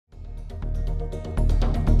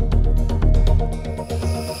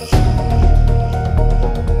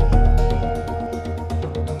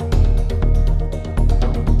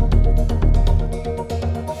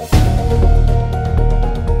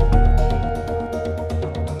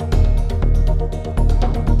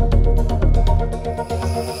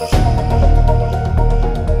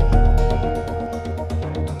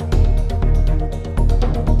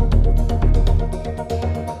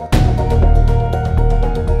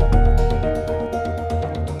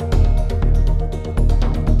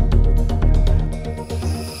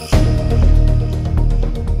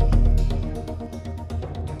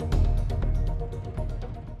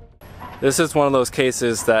This is one of those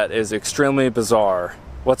cases that is extremely bizarre.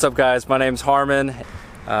 What's up, guys? My name's Harmon.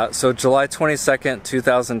 So July 22nd,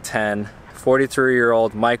 2010,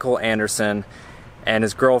 43-year-old Michael Andersen and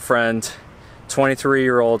his girlfriend,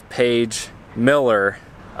 23-year-old Paige Miller,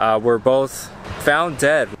 were both found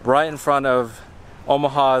dead right in front of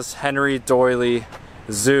Omaha's Henry Doyley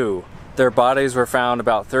Zoo. Their bodies were found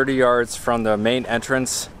about 30 yards from the main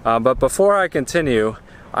entrance. But before I continue,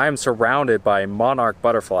 I am surrounded by monarch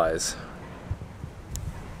butterflies.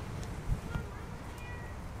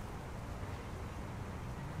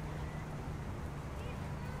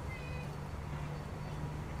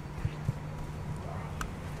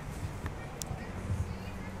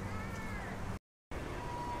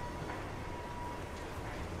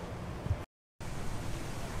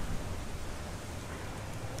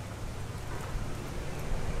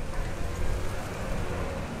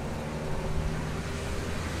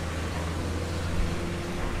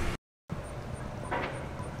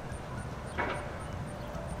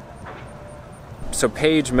 So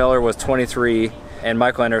Paige Miller was 23 and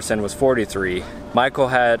Michael Andersen was 43. Michael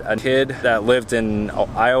had a kid that lived in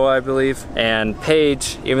Iowa, I believe, and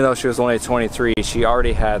Paige, even though she was only 23, she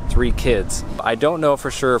already had 3 kids. I don't know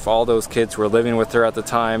for sure if all those kids were living with her at the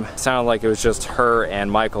time. It sounded like it was just her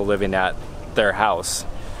and Michael living at their house.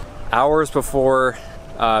 Hours before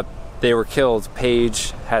they were killed,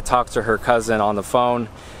 Paige had talked to her cousin on the phone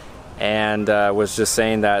and was just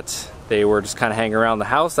saying that they were just kind of hanging around the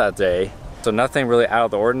house that day. So nothing really out of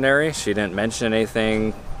the ordinary. She didn't mention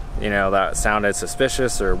anything, you know, that sounded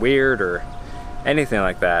suspicious or weird or anything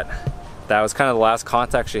like that. That was kind of the last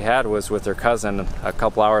contact she had, was with her cousin a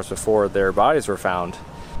couple hours before their bodies were found.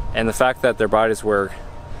 And the fact that their bodies were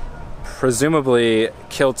presumably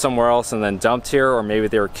killed somewhere else and then dumped here, or maybe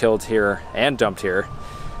they were killed here and dumped here.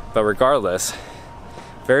 But regardless,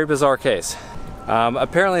 very bizarre case.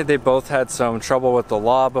 Apparently they both had some trouble with the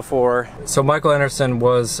law before. So Michael Andersen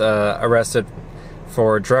was arrested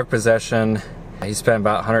for drug possession. He spent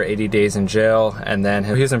about 180 days in jail, and then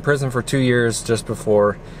he was in prison for 2 years just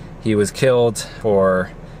before he was killed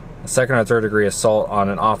for a second or third degree assault on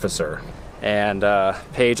an officer. And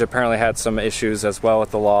Paige apparently had some issues as well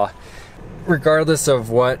with the law. Regardless of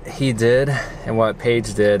what he did and what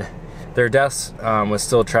Paige did, their deaths was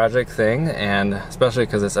still a tragic thing, and especially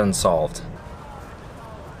because it's unsolved.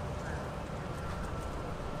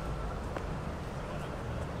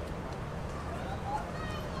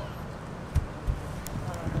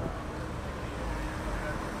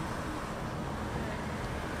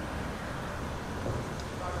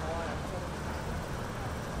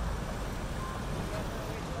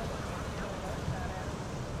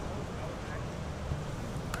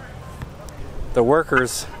 The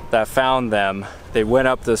workers that found them, they went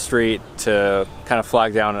up the street to kind of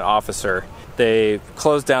flag down an officer. They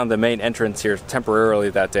closed down the main entrance here temporarily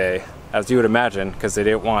that day, as you would imagine, because they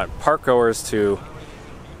didn't want park goers to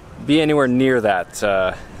be anywhere near that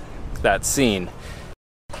scene.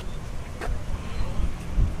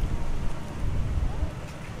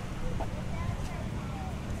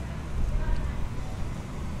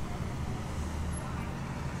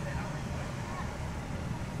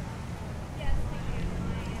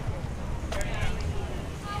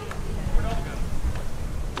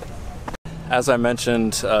 As I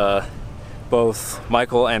mentioned, both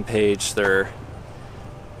Michael and Paige, they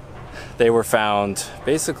were found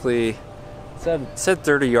basically, said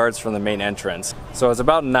 30 yards from the main entrance. So it's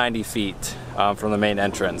about 90 feet from the main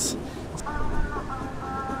entrance.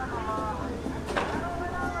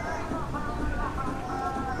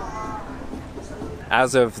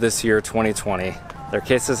 As of this year, 2020, their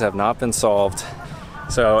cases have not been solved.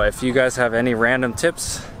 So if you guys have any random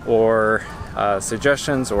tips or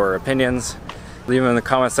suggestions or opinions, leave them in the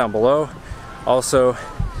comments down below. Also,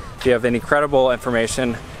 if you have any credible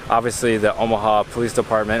information, obviously the Omaha Police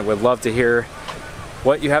Department would love to hear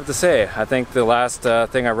what you have to say. I think the last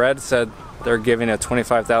thing I read said they're giving a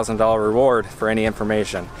 $25,000 reward for any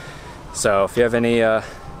information. So if you have any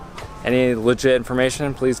any legit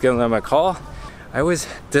information, please give them a call. I always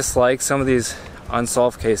dislike some of these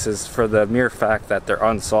unsolved cases for the mere fact that they're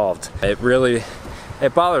unsolved.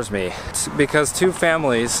 It bothers me because two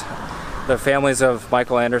families, the families of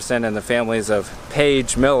Michael Andersen and the families of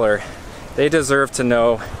Paige Miller, they deserve to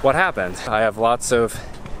know what happened. I have lots of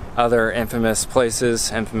other infamous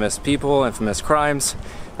places, infamous people, infamous crimes.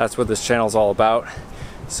 That's what this channel is all about.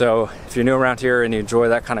 So if you're new around here and you enjoy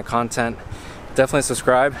that kind of content, definitely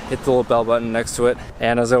subscribe, hit the little bell button next to it.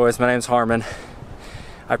 And as always, my name's Harmon.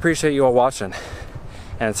 I appreciate you all watching.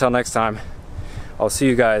 And until next time, I'll see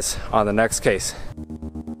you guys on the next case.